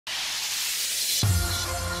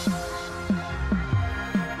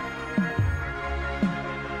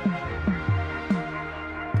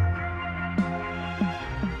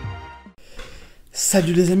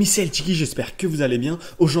Salut les amis, c'est Elchiki, j'espère que vous allez bien.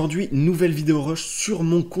 Aujourd'hui, nouvelle vidéo rush sur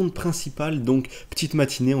mon compte principal, donc petite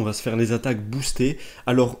matinée, on va se faire les attaques boostées.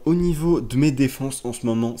 Alors au niveau de mes défenses en ce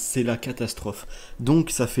moment, c'est la catastrophe. Donc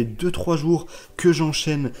ça fait 2-3 jours que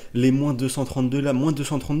j'enchaîne les moins 232, là moins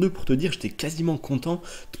 232 pour te dire, j'étais quasiment content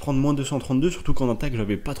de prendre moins 232, surtout qu'en attaque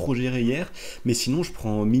j'avais pas trop géré hier, mais sinon je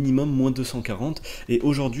prends minimum moins 240 et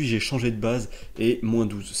aujourd'hui j'ai changé de base et moins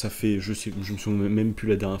 12. Ça fait, je me souviens même plus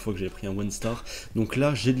la dernière fois que j'ai pris un one star. Donc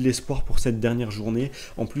là, j'ai de l'espoir pour cette dernière journée.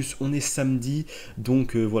 En plus, on est samedi,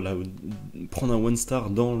 donc voilà, prendre un one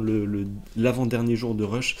star dans l'avant-dernier jour de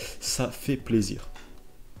rush, ça fait plaisir.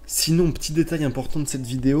 Sinon, petit détail important de cette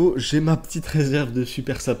vidéo, j'ai ma petite réserve de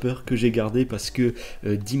super sapeur que j'ai gardée parce que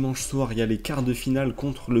dimanche soir, il y a les quarts de finale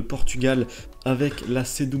contre le Portugal avec la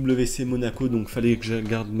CWC Monaco, donc fallait que je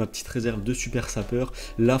garde ma petite réserve de super sapeur.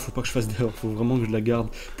 Là, faut pas que je fasse d'erreur, faut vraiment que je la garde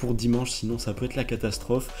pour dimanche, sinon ça peut être la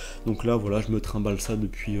catastrophe. Donc là, voilà, je me trimballe ça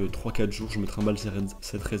depuis 3-4 jours, je me trimballe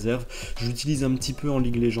cette réserve. Je l'utilise un petit peu en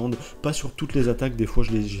Ligue Légende, pas sur toutes les attaques, des fois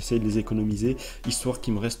j'essaye de les économiser, histoire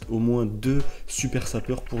qu'il me reste au moins 2 super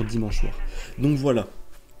sapeurs pour dimanche soir. Donc voilà.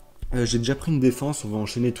 J'ai déjà pris une défense, on va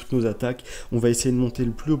enchaîner toutes nos attaques, on va essayer de monter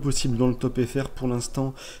le plus haut possible dans le top FR. Pour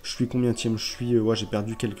l'instant, je suis combienième? Je suis, ouais, j'ai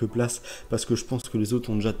perdu quelques places parce que je pense que les autres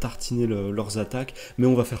ont déjà tartiné leurs attaques, mais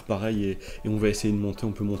on va faire pareil et on va essayer de monter.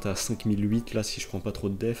 On peut monter à 5008 là si je prends pas trop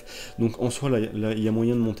de def. Donc en soi, là, il y a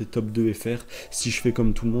moyen de monter top 2 FR si je fais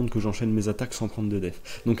comme tout le monde, que j'enchaîne mes attaques sans prendre de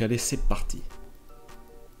def. Donc allez, c'est parti.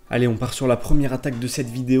 Allez, on part sur la première attaque de cette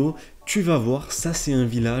vidéo. Tu vas voir, ça c'est un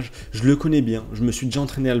village, je le connais bien, je me suis déjà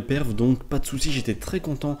entraîné à le perf, donc pas de souci, j'étais très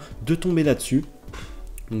content de tomber là-dessus.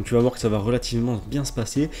 Donc tu vas voir que ça va relativement bien se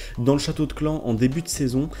passer. Dans le château de clan, en début de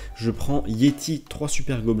saison, je prends Yeti 3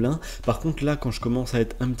 super gobelins. Par contre là, quand je commence à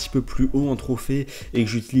être un petit peu plus haut en trophée et que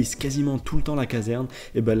j'utilise quasiment tout le temps la caserne,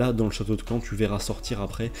 et ben là, dans le château de clan, tu verras sortir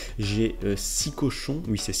après, j'ai 6 cochons,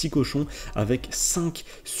 oui c'est 6 cochons, avec 5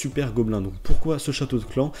 super gobelins. Donc pourquoi ce château de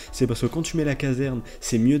clan? C'est parce que quand tu mets la caserne,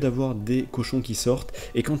 c'est mieux d'avoir des cochons qui sortent,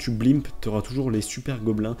 et quand tu blimp, tu auras toujours les super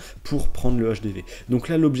gobelins pour prendre le HDV. Donc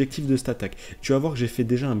là, l'objectif de cette attaque, tu vas voir que j'ai fait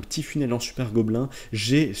déjà un petit funnel en super gobelin,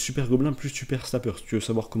 j'ai super gobelin plus super sapeur. Si tu veux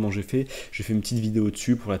savoir comment j'ai fait une petite vidéo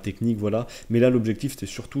dessus pour la technique, voilà. Mais là l'objectif c'était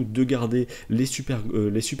surtout de garder les super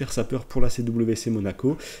sapeurs pour la CWC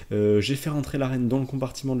Monaco. J'ai fait rentrer la reine dans le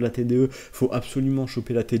compartiment de la TDE, faut absolument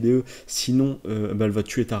choper la TDE, sinon elle va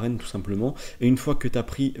tuer ta reine tout simplement. Et une fois que tu as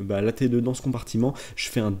pris la TDE dans ce compartiment, je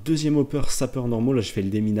fais un deuxième hopper sapeur normal, là je fais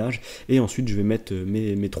le déminage, et ensuite je vais mettre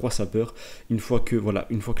mes 3 sapeurs. Une fois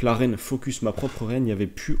que la reine focus ma propre reine, il n'y avait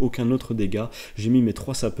plus aucun autre dégât, j'ai mis mes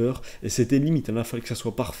 3 sapeurs et c'était limite, il fallait que ça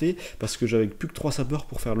soit parfait parce que j'avais plus que 3 sapeurs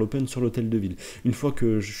pour faire l'open sur l'hôtel de ville. Une fois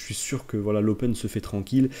que je suis sûr que voilà l'open se fait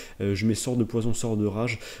tranquille, je mets sort de poison, sort de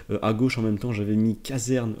rage. À gauche en même temps j'avais mis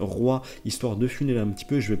caserne, roi, histoire de funnel un petit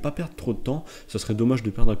peu. Je vais pas perdre trop de temps, ça serait dommage de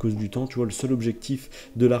perdre à cause du temps, tu vois. Le seul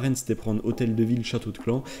objectif de la reine c'était prendre hôtel de ville, château de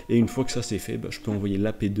clan, et une fois que ça c'est fait, je peux envoyer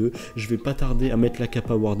la P2. Je vais pas tarder à mettre la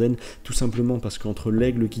capa Warden, tout simplement parce qu'entre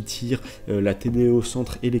l'aigle qui tire, la TDE au centre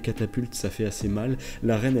et les catapultes, ça fait assez mal.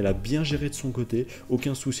 La reine elle a bien géré de son côté,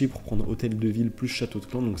 aucun souci pour prendre hôtel de ville plus château de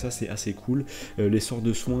clan, donc ça c'est assez cool. Les sorts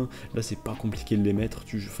de soins, là c'est pas compliqué de les mettre,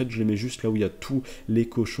 en fait je les mets juste là où il y a tous les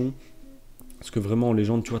cochons. Parce que vraiment en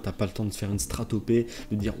légende, tu vois, t'as pas le temps de se faire une strat OP, de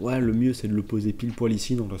dire ouais le mieux c'est de le poser pile poil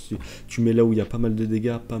ici. Donc là, tu mets là où il y a pas mal de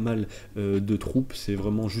dégâts, pas mal de troupes, c'est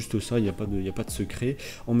vraiment juste ça, il n'y a pas de secret.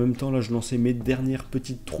 En même temps là je lançais mes dernières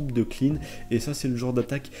petites troupes de clean, et ça c'est le genre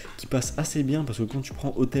d'attaque qui passe assez bien parce que quand tu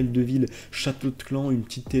prends hôtel de ville, château de clan, une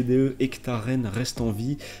petite TDE et que ta reine reste en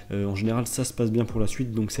vie, en général ça se passe bien pour la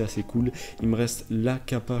suite, donc c'est assez cool. Il me reste la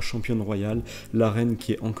capa championne royale, la reine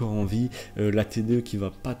qui est encore en vie, la TDE qui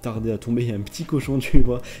va pas tarder à tomber, il y a un petit cochon, tu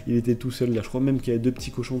vois, il était tout seul là, je crois même qu'il y a 2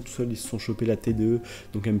 petits cochons tout seuls, ils se sont chopés la TDE,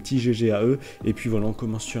 donc un petit GG à eux, et puis voilà, on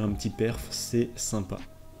commence sur un petit perf, c'est sympa.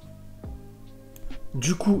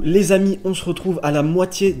 Du coup, les amis, on se retrouve à la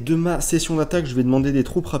moitié de ma session d'attaque. Je vais demander des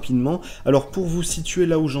troupes rapidement. Alors, pour vous situer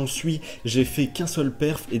là où j'en suis, j'ai fait qu'un seul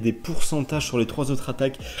perf et des pourcentages sur les 3 autres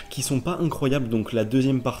attaques qui sont pas incroyables. Donc, la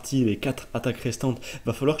deuxième partie, les 4 attaques restantes,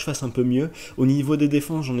 va falloir que je fasse un peu mieux. Au niveau des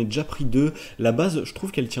défenses, j'en ai déjà pris 2. La base, je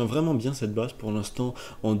trouve qu'elle tient vraiment bien cette base. Pour l'instant,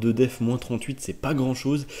 en 2 def, moins 38, c'est pas grand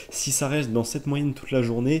chose. Si ça reste dans cette moyenne toute la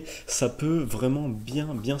journée, ça peut vraiment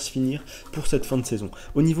bien se finir pour cette fin de saison.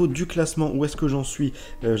 Au niveau du classement, où est-ce que j'en suis?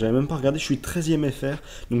 J'avais même pas regardé, je suis 13e FR,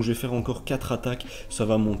 donc je vais faire encore 4 attaques, ça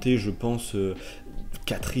va monter je pense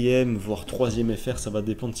 4e voire 3e FR, ça va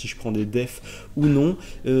dépendre si je prends des defs ou non.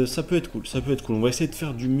 Ça peut être cool, on va essayer de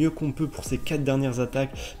faire du mieux qu'on peut pour ces 4 dernières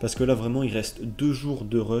attaques, parce que là vraiment il reste 2 jours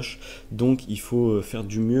de rush, donc il faut faire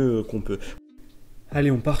du mieux qu'on peut. Allez,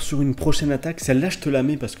 on part sur une prochaine attaque. Celle-là, je te la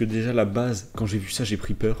mets parce que déjà la base, quand j'ai vu ça, j'ai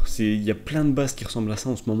pris peur. Il y a plein de bases qui ressemblent à ça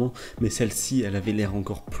en ce moment, mais celle-ci, elle avait l'air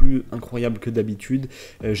encore plus incroyable que d'habitude.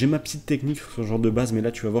 J'ai ma petite technique sur ce genre de base, mais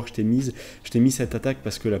là, tu vas voir que je t'ai mis cette attaque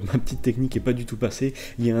parce que ma petite technique n'est pas du tout passée.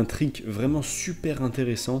 Il y a un trick vraiment super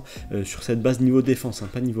intéressant sur cette base niveau défense, hein,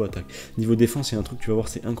 pas niveau attaque. Niveau défense, il y a un truc, tu vas voir,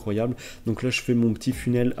 c'est incroyable. Donc là, je fais mon petit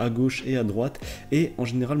funnel à gauche et à droite. Et en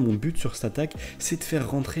général, mon but sur cette attaque, c'est de faire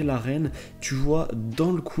rentrer la reine, tu vois,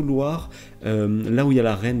 dans le couloir, là où il y a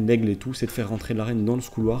la reine, l'aigle et tout, c'est de faire rentrer la reine dans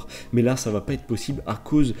ce couloir, mais là ça va pas être possible à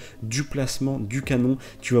cause du placement du canon.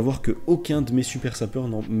 Tu vas voir que aucun de mes super sapeurs,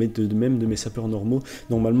 même de mes sapeurs normaux,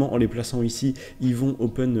 normalement en les plaçant ici, ils vont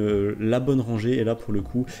open la bonne rangée, et là pour le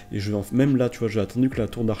coup, même là tu vois, j'ai attendu que la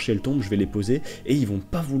tour d'archer elle tombe, je vais les poser, et ils vont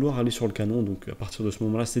pas vouloir aller sur le canon, donc à partir de ce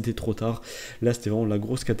moment là c'était trop tard, là c'était vraiment la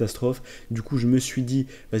grosse catastrophe. Du coup je me suis dit,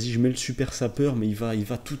 vas-y je mets le super sapeur, mais il va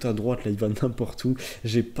tout à droite, là il va n'importe où.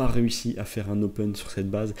 J'ai pas réussi à faire un open sur cette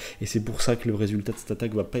base et c'est pour ça que le résultat de cette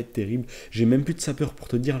attaque va pas être terrible. J'ai même plus de sapeur pour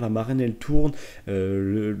te dire, la marraine elle tourne,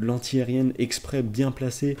 l'anti-aérienne exprès bien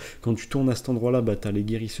placée, quand tu tournes à cet endroit là, bah t'as les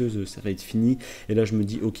guérisseuses, ça va être fini, et là je me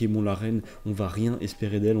dis ok bon, la reine on va rien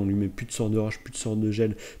espérer d'elle, on lui met plus de sort de rage, plus de sort de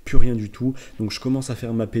gel, plus rien du tout, donc je commence à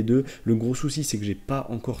faire ma P2. Le gros souci c'est que j'ai pas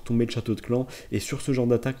encore tombé le château de clan, et sur ce genre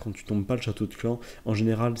d'attaque quand tu tombes pas le château de clan, en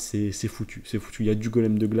général c'est foutu, il y a du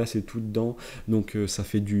golem de glace et tout dedans, donc ça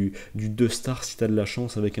fait du 2 stars si tu as de la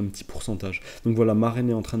chance avec un petit pourcentage. Donc voilà, ma reine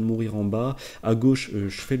est en train de mourir en bas. À gauche, je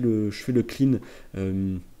fais le clean.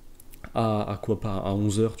 À quoi pas à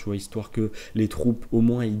 11h, tu vois, histoire que les troupes au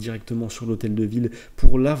moins aillent directement sur l'hôtel de ville.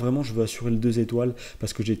 Pour là vraiment je veux assurer le 2 étoiles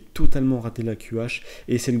parce que j'ai totalement raté la QH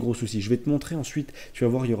et c'est le gros souci. Je vais te montrer ensuite, tu vas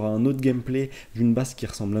voir, il y aura un autre gameplay d'une base qui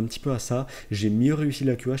ressemble un petit peu à ça. J'ai mieux réussi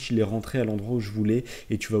la QH, il est rentré à l'endroit où je voulais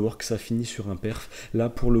et tu vas voir que ça finit sur un perf. Là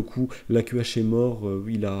pour le coup la QH est mort,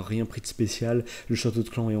 il a rien pris de spécial, le château de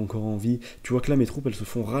clan est encore en vie. Tu vois que là mes troupes elles se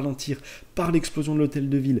font ralentir par l'explosion de l'hôtel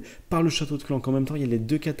de ville, par le château de clan, qu'en même temps il y a les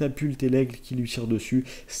 2 catapultes et l'aigle qui lui tire dessus.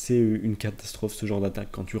 C'est une catastrophe ce genre d'attaque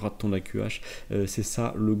quand tu rates ton AQH, c'est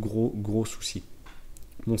ça le gros souci.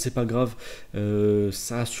 Bon, c'est pas grave,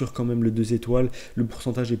 ça assure quand même le 2 étoiles, le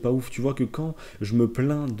pourcentage est pas ouf. Tu vois que quand je me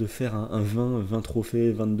plains de faire un 20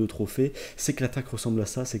 trophées, 22 trophées, c'est que l'attaque ressemble à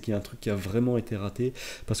ça, c'est qu'il y a un truc qui a vraiment été raté,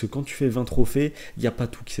 parce que quand tu fais 20 trophées, il n'y a pas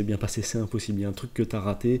tout qui s'est bien passé, c'est impossible, il y a un truc que tu as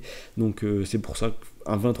raté, donc c'est pour ça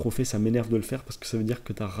qu'un 20 trophées, ça m'énerve de le faire, parce que ça veut dire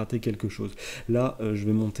que tu as raté quelque chose. Là, je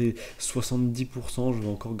vais monter 70%, je vais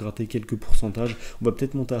encore gratter quelques pourcentages, on va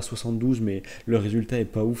peut-être monter à 72, mais le résultat est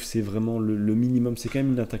pas ouf, c'est vraiment le minimum, c'est quand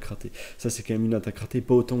même une attaque ratée. Ça c'est quand même une attaque ratée,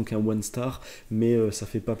 pas autant qu'un one star, mais ça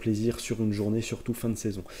fait pas plaisir sur une journée, surtout fin de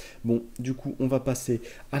saison. Bon, du coup on va passer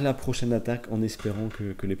à la prochaine attaque en espérant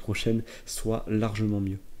que les prochaines soient largement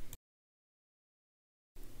mieux.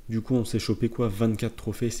 Du coup on s'est chopé quoi, 24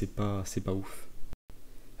 trophées, c'est pas ouf.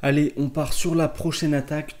 Allez, on part sur la prochaine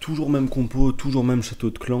attaque, toujours même compo, toujours même château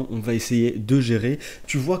de clan, on va essayer de gérer.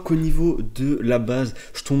 Tu vois qu'au niveau de la base,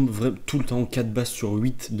 je tombe tout le temps 4 bases sur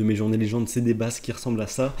 8 de mes journées légendes, c'est des bases qui ressemblent à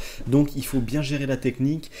ça. Donc il faut bien gérer la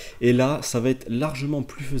technique, et là ça va être largement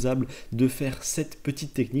plus faisable de faire cette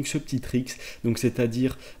petite technique, ce petit trick. Donc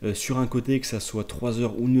c'est-à-dire sur un côté que ça soit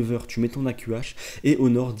 3h ou 9h, tu mets ton AQH, et au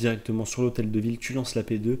nord directement sur l'hôtel de ville, tu lances la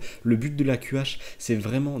P2. Le but de l'AQH, c'est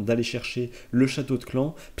vraiment d'aller chercher le château de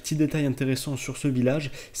clan. Petit détail intéressant sur ce village,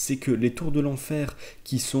 c'est que les tours de l'enfer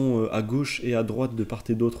qui sont à gauche et à droite de part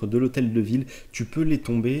et d'autre de l'hôtel de ville, tu peux les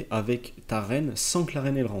tomber avec ta reine sans que la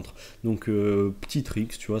reine elle rentre. Donc petit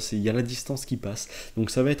trick, tu vois, il y a la distance qui passe, donc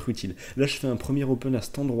ça va être utile. Là je fais un premier open à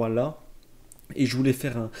cet endroit là. Et je voulais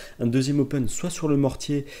faire un deuxième open soit sur le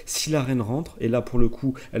mortier si la reine rentre, et là pour le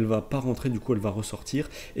coup elle va pas rentrer, du coup elle va ressortir,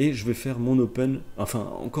 et je vais faire mon open,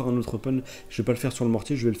 enfin encore un autre open, je vais pas le faire sur le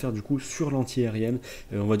mortier, je vais le faire du coup sur l'anti-aérienne.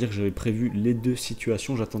 On va dire que j'avais prévu les deux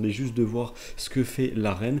situations, j'attendais juste de voir ce que fait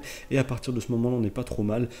la reine, et à partir de ce moment là on n'est pas trop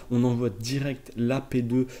mal, on envoie direct la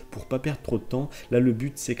P2 pour pas perdre trop de temps. Là le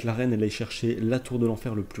but c'est que la reine elle aille chercher la tour de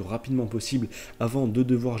l'enfer le plus rapidement possible avant de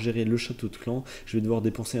devoir gérer le château de clan. Je vais devoir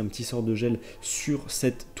dépenser un petit sort de gel sur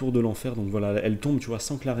cette tour de l'enfer, donc voilà, elle tombe, tu vois,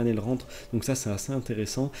 sans que la reine elle rentre, donc ça c'est assez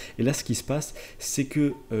intéressant. Et là ce qui se passe, c'est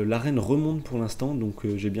que la reine remonte pour l'instant, donc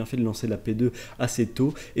j'ai bien fait de lancer la P2 assez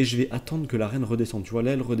tôt, et je vais attendre que la reine redescende. Tu vois,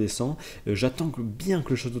 là elle redescend, j'attends bien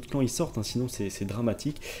que le château de clan il sorte, hein, sinon c'est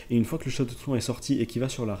dramatique, et une fois que le château de clan est sorti et qu'il va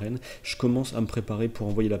sur la reine, je commence à me préparer pour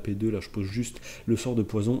envoyer la P2. Là je pose juste le sort de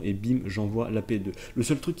poison, et bim, j'envoie la P2. Le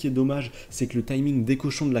seul truc qui est dommage, c'est que le timing des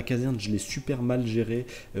cochons de la caserne, je l'ai super mal géré,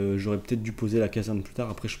 j'aurais peut-être dû poser poser la caserne plus tard.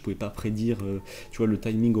 Après, je pouvais pas prédire tu vois, le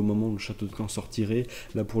timing au moment où le château de clan sortirait.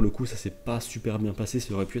 Là, pour le coup, ça s'est pas super bien passé,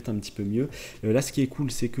 ça aurait pu être un petit peu mieux. Là, ce qui est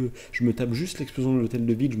cool, c'est que je me tape juste l'explosion de l'hôtel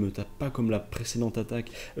de ville, je me tape pas comme la précédente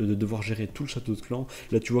attaque de devoir gérer tout le château de clan.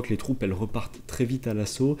 Là, tu vois que les troupes, elles repartent très vite à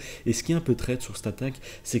l'assaut. Et ce qui est un peu traite sur cette attaque,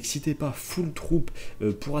 c'est que si t'es pas full troupe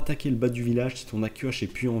pour attaquer le bas du village, si ton AQH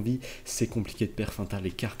est plus en vie, c'est compliqué de perf. Enfin, t'as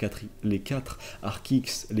les 4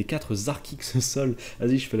 Archix, les 4 Zarkix sol.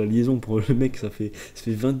 Vas-y, je fais la liaison pour le mec, ça fait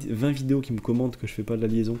 20 vidéos qui me commentent que je fais pas de la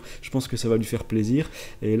liaison. Je pense que ça va lui faire plaisir.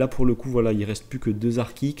 Et là, pour le coup, voilà, il reste plus que 2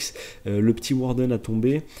 Archix. Le petit Warden a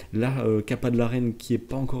tombé. Là, Kappa de l'arène qui est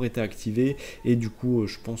pas encore été activé. Et du coup,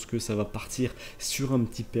 je pense que ça va partir sur un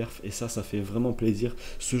petit perf. Et ça fait vraiment plaisir.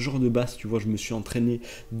 Ce genre de base, tu vois, je me suis entraîné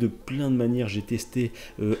de plein de manières. J'ai testé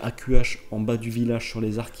AQH en bas du village sur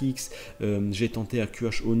les Archix. J'ai tenté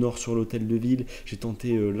AQH au nord sur l'hôtel de ville. J'ai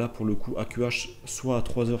tenté là pour le coup AQH soit à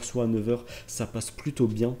 3h soit à 9h. Ça passe plutôt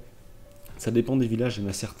bien. Ça dépend des villages, il y en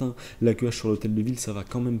a certains, l'AQH sur l'hôtel de ville, ça va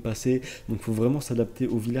quand même passer. Donc il faut vraiment s'adapter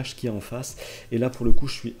au village qui est en face. Et là, pour le coup,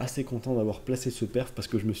 je suis assez content d'avoir placé ce perf parce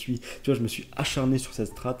que je me suis acharné sur cette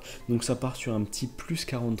strat. Donc ça part sur un petit plus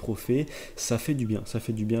 40 trophées. Ça fait du bien, ça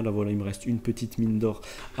fait du bien. Là, voilà, il me reste une petite mine d'or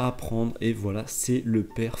à prendre. Et voilà, c'est le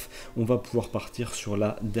perf. On va pouvoir partir sur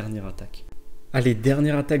la dernière attaque. Allez,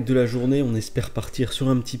 dernière attaque de la journée, on espère partir sur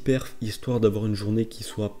un petit perf, histoire d'avoir une journée qui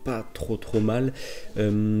soit pas trop mal.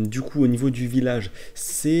 Du coup, au niveau du village,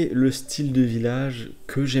 c'est le style de village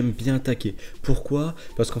que j'aime bien attaquer. Pourquoi?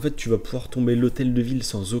 Parce qu'en fait, tu vas pouvoir tomber l'hôtel de ville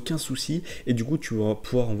sans aucun souci, et du coup, tu vas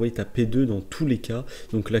pouvoir envoyer ta P2 dans tous les cas.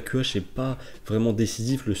 Donc l'AQH n'est pas vraiment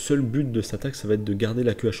décisif, le seul but de cette attaque, ça va être de garder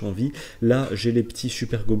l'AQH en vie. Là, j'ai les petits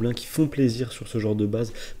super gobelins qui font plaisir sur ce genre de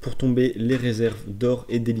base pour tomber les réserves d'or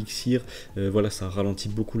et d'élixir. Voilà, ça ralentit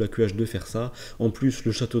beaucoup la QH de faire ça. En plus,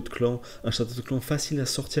 le château de clan, un château de clan facile à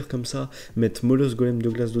sortir comme ça, mettre Molosse Golem de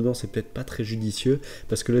glace dedans, c'est peut-être pas très judicieux,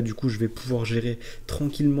 parce que là, du coup, je vais pouvoir gérer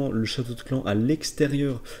tranquillement le château de clan à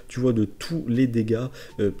l'extérieur, tu vois, de tous les dégâts.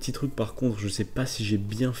 Petit truc, par contre, je sais pas si j'ai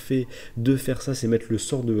bien fait de faire ça, c'est mettre le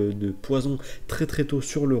sort de poison très tôt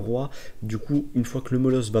sur le roi. Du coup, une fois que le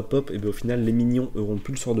Molosse va pop, et bien au final, les minions auront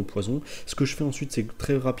plus le sort de poison. Ce que je fais ensuite, c'est que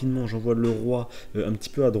très rapidement, j'envoie le roi un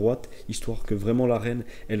petit peu à droite, histoire que vraiment la reine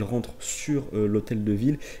elle rentre sur l'hôtel de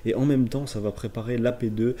ville, et en même temps ça va préparer la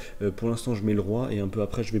P2. Pour l'instant je mets le roi et un peu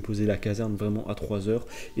après je vais poser la caserne vraiment à 3h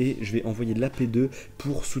et je vais envoyer la P2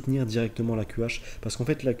 pour soutenir directement la QH, parce qu'en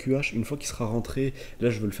fait la QH une fois qu'il sera rentré, là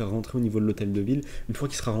je veux le faire rentrer au niveau de l'hôtel de ville, une fois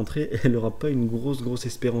qu'il sera rentré elle n'aura pas une grosse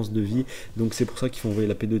espérance de vie, donc c'est pour ça qu'il faut envoyer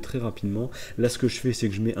la P2 très rapidement. Là ce que je fais c'est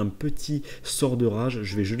que je mets un petit sort de rage,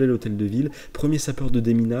 je vais geler l'hôtel de ville, premier sapeur de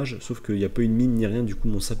déminage, sauf qu'il n'y a pas une mine ni rien, du coup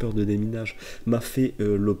mon sapeur de déminage m'a fait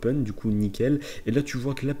l'open, du coup nickel. Et là tu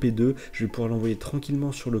vois que la P2 je vais pouvoir l'envoyer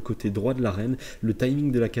tranquillement sur le côté droit de l'arène. Le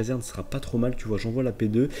timing de la caserne sera pas trop mal, tu vois, j'envoie la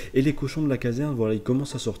P2 et les cochons de la caserne, voilà, ils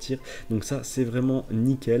commencent à sortir, donc ça c'est vraiment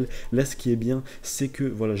nickel. Là ce qui est bien c'est que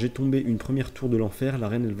voilà, j'ai tombé une première tour de l'enfer, la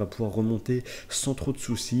reine elle va pouvoir remonter sans trop de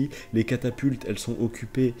soucis, les catapultes elles sont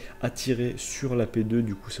occupées à tirer sur la P2,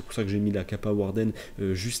 du coup c'est pour ça que j'ai mis la Kappa Warden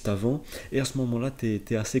juste avant, et à ce moment là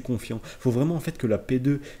t'es assez confiant. Faut vraiment en fait que la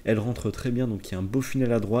P2 elle rentre très bien, donc il y a un beau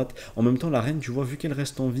funnel à droite. En même temps la reine tu vois, vu qu'elle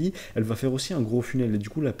reste en vie, elle va faire aussi un gros funnel, et du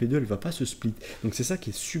coup la P2 elle va pas se split, donc c'est ça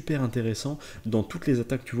qui est super intéressant dans toutes les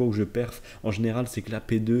attaques tu vois où je perf. En général c'est que la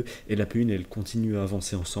P2 et la P1 elles continuent à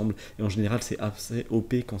avancer ensemble, et en général c'est assez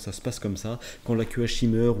OP quand ça se passe comme ça. Quand la QH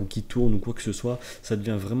meurt ou qui tourne ou quoi que ce soit, ça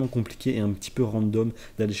devient vraiment compliqué et un petit peu random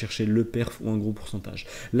d'aller chercher le perf ou un gros pourcentage.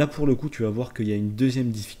 Là pour le coup tu vas voir qu'il y a une deuxième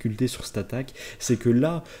difficulté sur cette attaque, c'est que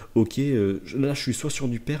là ok, là je suis soit sur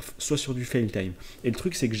du perf soit sur du fail time, et le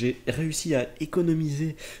truc c'est que j'ai réussi à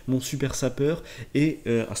économiser mon super sapeur, et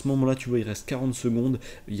à ce moment là tu vois il reste 40 secondes,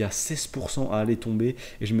 il y a 16% à aller tomber,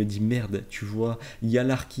 et je me dis merde, tu vois, il y a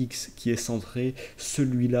l'Archix qui est centré,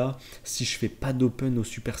 celui-là si je fais pas d'open au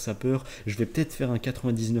super sapeur je vais peut-être faire un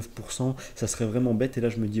 99%, ça serait vraiment bête. Et là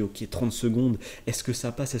je me dis ok, 30 secondes, est-ce que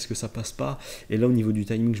ça passe, est-ce que ça passe pas? Et là au niveau du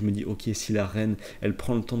timing je me dis ok, si la reine elle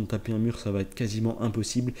prend le temps de taper un mur, ça va être quasiment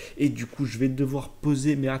impossible, et du coup je vais devoir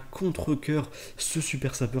poser mais à contre-cœur ce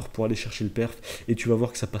super sapeur pour aller chercher le perf, et tu vas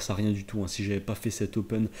voir que ça passe à rien du tout, hein. Si j'avais pas fait cet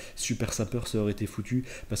open super sapeur ça aurait été foutu,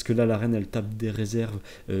 parce que là la reine elle tape des réserves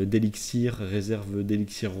d'élixir, réserve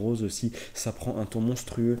d'élixir rose aussi, ça prend un temps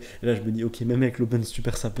monstrueux, et là je me dis ok, même avec l'open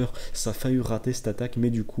super sapeur ça a failli rater cette attaque, mais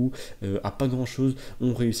du coup à pas grand chose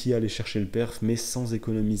on réussit à aller chercher le perf, mais sans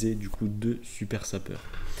économiser du coup deux super sapeurs.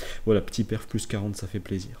 Voilà, petit perf plus 40, ça fait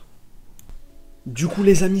plaisir. Du coup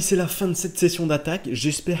les amis, c'est la fin de cette session d'attaque,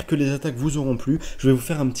 j'espère que les attaques vous auront plu. Je vais vous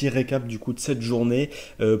faire un petit récap du coup de cette journée.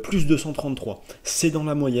 Plus 233, c'est dans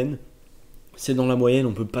la moyenne. C'est dans la moyenne,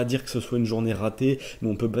 on peut pas dire que ce soit une journée ratée, mais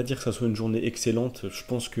on peut pas dire que ce soit une journée excellente. Je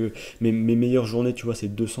pense que mes meilleures journées, tu vois, c'est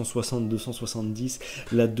 260, 270,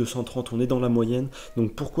 là 230, on est dans la moyenne.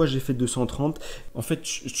 Donc pourquoi j'ai fait 230? En fait,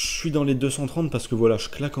 je suis dans les 230 parce que voilà, je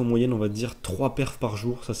claque en moyenne, on va dire 3 perfs par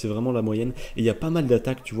jour, ça c'est vraiment la moyenne. Et il y a pas mal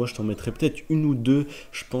d'attaques, tu vois, je t'en mettrai peut-être une ou deux,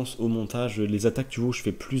 je pense, au montage. Les attaques, tu vois, je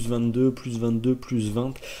fais plus 22, plus 22, plus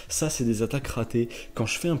 20. Ça, c'est des attaques ratées. Quand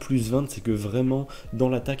je fais un plus 20, c'est que vraiment, dans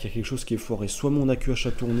l'attaque, il y a quelque chose qui est fort. Et soit mon AQH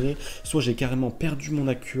a tourné, soit j'ai carrément perdu mon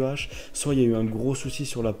AQH, soit il y a eu un gros souci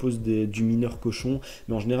sur la pose du mineur cochon.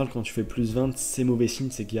 Mais en général, quand tu fais plus 20, c'est mauvais signe,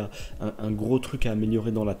 c'est qu'il y a un gros truc à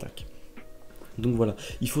améliorer dans l'attaque. Donc voilà,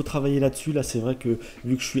 il faut travailler là-dessus. Là, c'est vrai que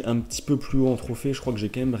vu que je suis un petit peu plus haut en trophée, je crois que j'ai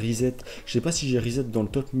quand même reset. Je sais pas si j'ai reset dans le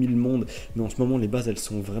top 1000 monde, mais en ce moment, les bases, elles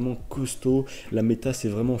sont vraiment costauds. La méta, c'est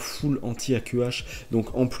vraiment full anti-AQH.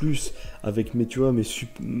 Donc en plus, avec mes, tu vois,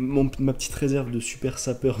 ma petite réserve de super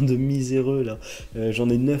sapeur de miséreux, là, j'en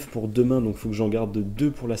ai 9 pour demain, donc il faut que j'en garde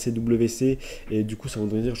 2 pour la CWC. Et du coup, ça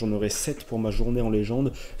voudrait dire que j'en aurai 7 pour ma journée en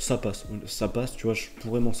légende. Ça passe, tu vois, je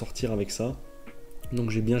pourrais m'en sortir avec ça. Donc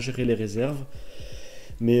j'ai bien géré les réserves.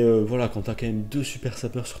 Mais voilà, quand tu as quand même 2 super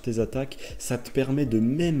sapeurs sur tes attaques, ça te permet de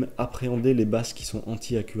même appréhender les bases qui sont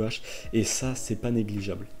anti-AQH. Et ça, c'est pas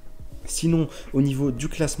négligeable. Sinon, au niveau du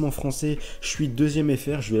classement français, je suis deuxième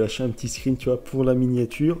FR. Je vais lâcher un petit screen, tu vois, pour la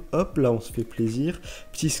miniature. Hop, là, on se fait plaisir.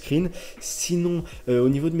 Petit screen. Sinon, au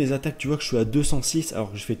niveau de mes attaques, tu vois que je suis à 206.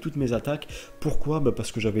 Alors, je fais toutes mes attaques. Pourquoi?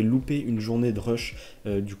 Parce que j'avais loupé une journée de rush.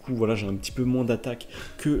 Du coup, voilà, j'ai un petit peu moins d'attaques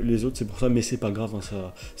que les autres. C'est pour ça, mais c'est pas grave.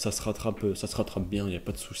 Hein, ça se rattrape bien. Il n'y a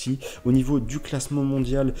pas de souci. Au niveau du classement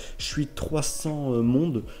mondial, je suis 300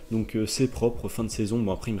 monde. Donc, c'est propre. Fin de saison.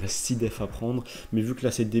 Bon, après, il me reste 6 defs à prendre. Mais vu que là,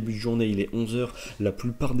 c'est le début de journée, il est 11h, la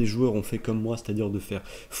plupart des joueurs ont fait comme moi, c'est-à-dire de faire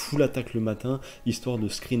full attaque le matin, histoire de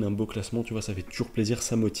screen un beau classement, tu vois, ça fait toujours plaisir,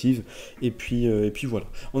 ça motive, et puis voilà.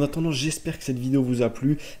 En attendant, j'espère que cette vidéo vous a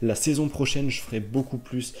plu. La saison prochaine, je ferai beaucoup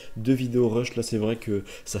plus de vidéos rush. Là, c'est vrai que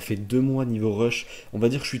ça fait 2 mois niveau rush, on va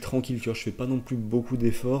dire que je suis tranquille, tu vois, je fais pas non plus beaucoup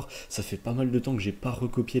d'efforts, ça fait pas mal de temps que j'ai pas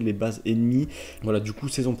recopié les bases ennemies. Voilà, du coup,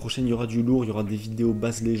 saison prochaine, il y aura du lourd, il y aura des vidéos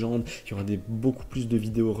bases légendes, il y aura beaucoup plus de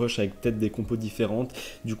vidéos rush avec peut-être des compos différentes.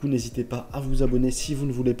 Du coup, n'hésitez pas à vous abonner si vous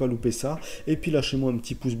ne voulez pas louper ça. Et puis lâchez-moi un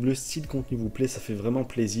petit pouce bleu si le contenu vous plaît, ça fait vraiment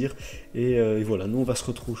plaisir. Et voilà, nous on va se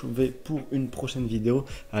retrouver pour une prochaine vidéo.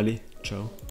 Allez, ciao.